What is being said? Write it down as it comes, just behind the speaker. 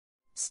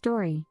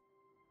Story: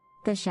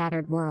 The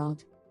Shattered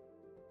World.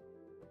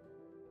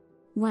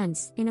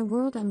 Once, in a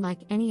world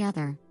unlike any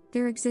other,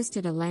 there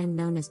existed a land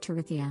known as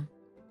Terithia.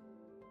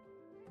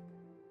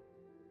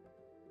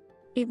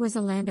 It was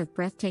a land of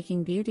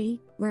breathtaking beauty,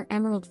 where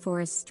emerald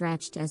forests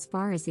stretched as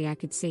far as the eye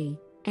could see,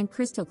 and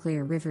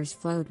crystal-clear rivers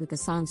flowed with the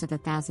songs of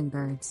 1,000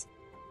 birds.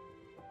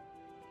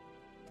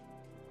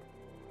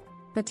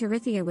 But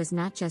Terithia was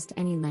not just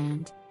any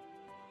land.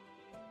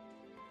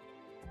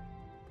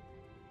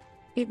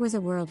 It was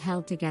a world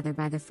held together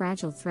by the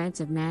fragile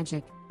threads of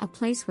magic, a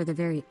place where the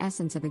very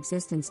essence of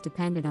existence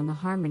depended on the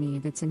harmony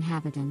of its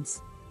inhabitants.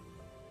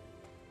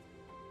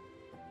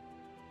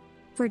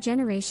 For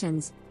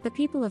generations, the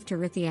people of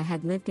Terithia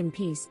had lived in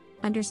peace,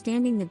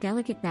 understanding the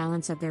delicate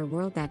balance of their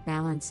world. That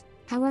balance,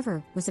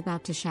 however, was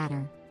about to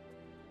shatter.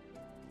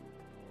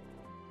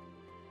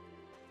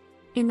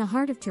 In the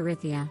heart of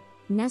Terithia,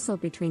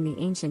 nestled between the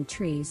ancient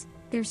trees,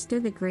 there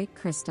stood the Great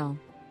Crystal.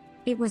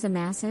 It was a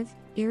massive,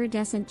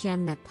 iridescent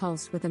gem that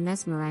pulsed with a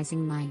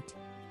mesmerizing light.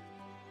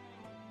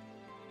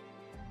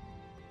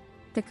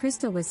 The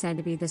crystal was said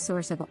to be the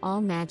source of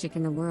all magic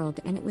in the world,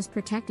 and it was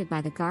protected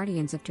by the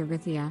Guardians of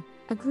Terithia,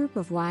 a group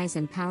of wise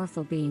and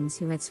powerful beings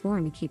who had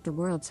sworn to keep the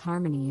world's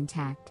harmony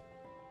intact.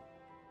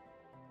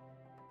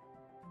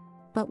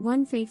 But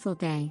one fateful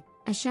day,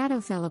 a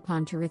shadow fell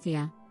upon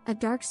Terithia. A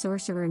dark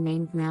sorcerer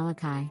named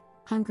Malachi,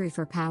 hungry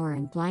for power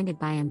and blinded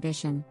by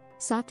ambition,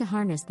 sought to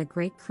harness the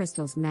Great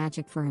Crystal's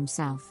magic for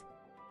himself.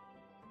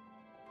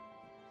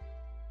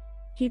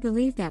 He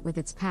believed that with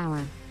its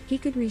power, he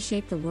could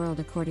reshape the world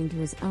according to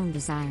his own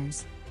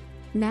desires.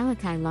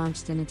 Malachi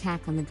launched an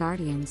attack on the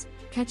Guardians,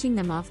 catching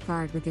them off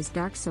guard with his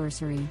dark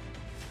sorcery.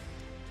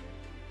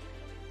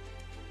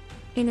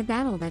 In a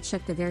battle that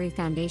shook the very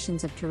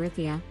foundations of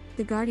Terithia,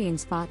 the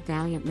Guardians fought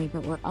valiantly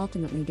but were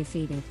ultimately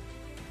defeated.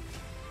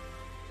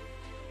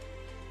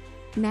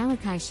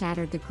 Malachi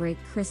shattered the Great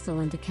Crystal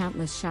into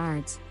countless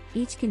shards,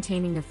 each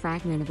containing a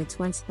fragment of its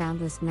once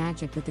boundless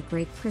magic. With the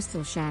Great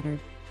Crystal shattered,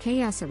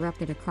 chaos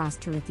erupted across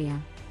Terithia.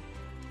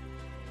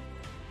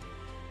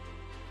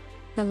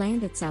 The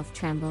land itself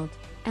trembled,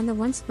 and the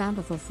once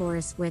bountiful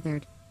forests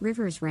withered,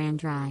 rivers ran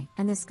dry,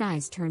 and the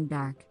skies turned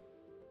dark.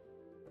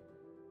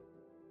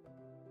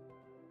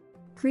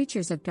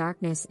 Creatures of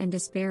darkness and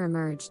despair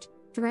emerged,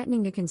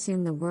 threatening to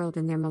consume the world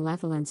in their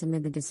malevolence.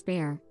 Amid the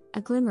despair,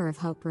 a glimmer of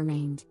hope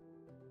remained.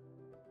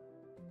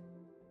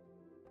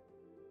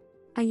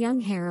 A young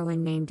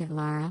heroine named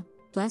Elara,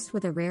 blessed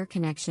with a rare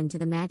connection to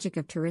the magic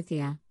of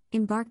Terithia,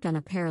 embarked on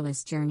a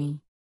perilous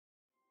journey.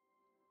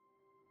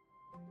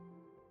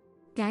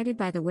 Guided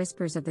by the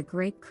whispers of the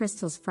Great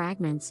Crystal's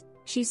fragments,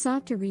 she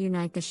sought to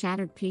reunite the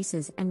shattered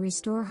pieces and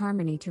restore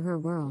harmony to her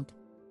world.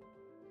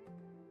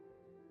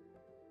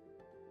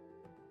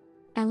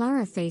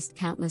 Elara faced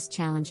countless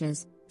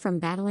challenges, from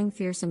battling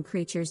fearsome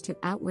creatures to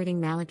outwitting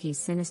Malachi's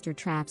sinister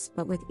traps,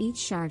 but with each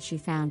shard she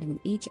found and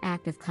each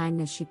act of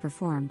kindness she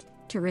performed,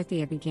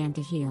 Terithia began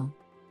to heal.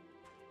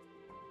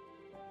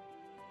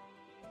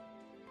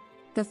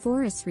 The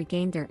forests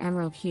regained their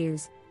emerald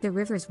hues, the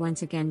rivers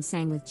once again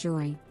sang with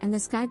joy, and the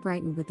sky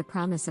brightened with the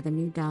promise of a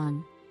new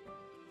dawn.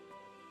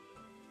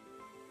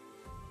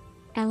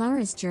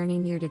 Elara's journey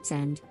neared its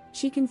end.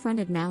 She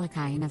confronted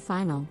Malachi in a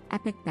final,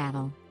 epic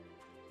battle.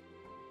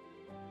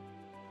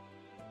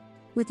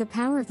 With the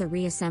power of the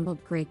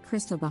reassembled Great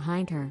Crystal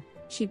behind her,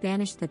 she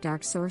banished the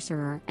dark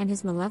sorcerer and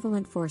his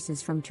malevolent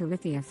forces from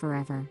Terithia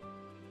forever.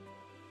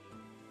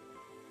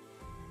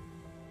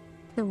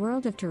 The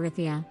world of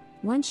Terithia,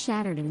 once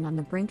shattered and on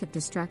the brink of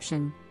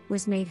destruction,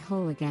 was made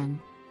whole again.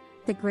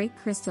 The Great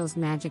Crystal's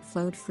magic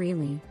flowed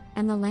freely,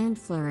 and the land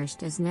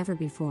flourished as never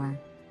before.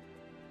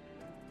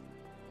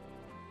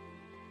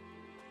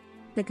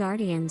 The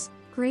Guardians,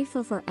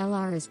 grateful for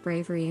Elara's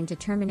bravery and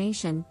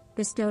determination,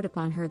 bestowed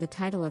upon her the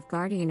title of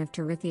Guardian of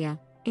Terithia,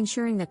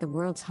 ensuring that the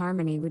world's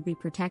harmony would be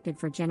protected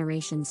for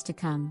generations to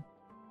come.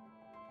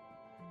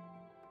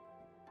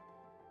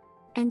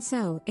 And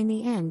so, in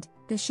the end,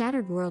 the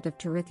shattered world of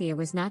Terithia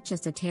was not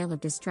just a tale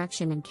of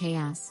destruction and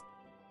chaos.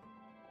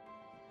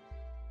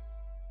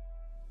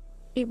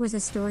 It was a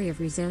story of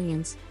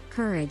resilience,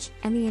 courage,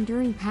 and the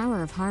enduring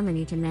power of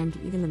harmony to mend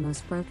even the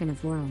most broken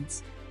of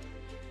worlds.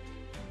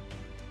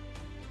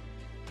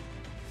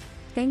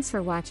 Thanks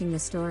for watching the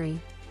story.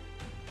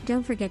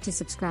 Don't forget to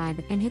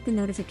subscribe and hit the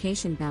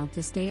notification bell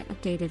to stay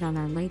updated on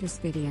our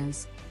latest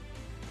videos.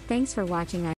 Thanks for watching.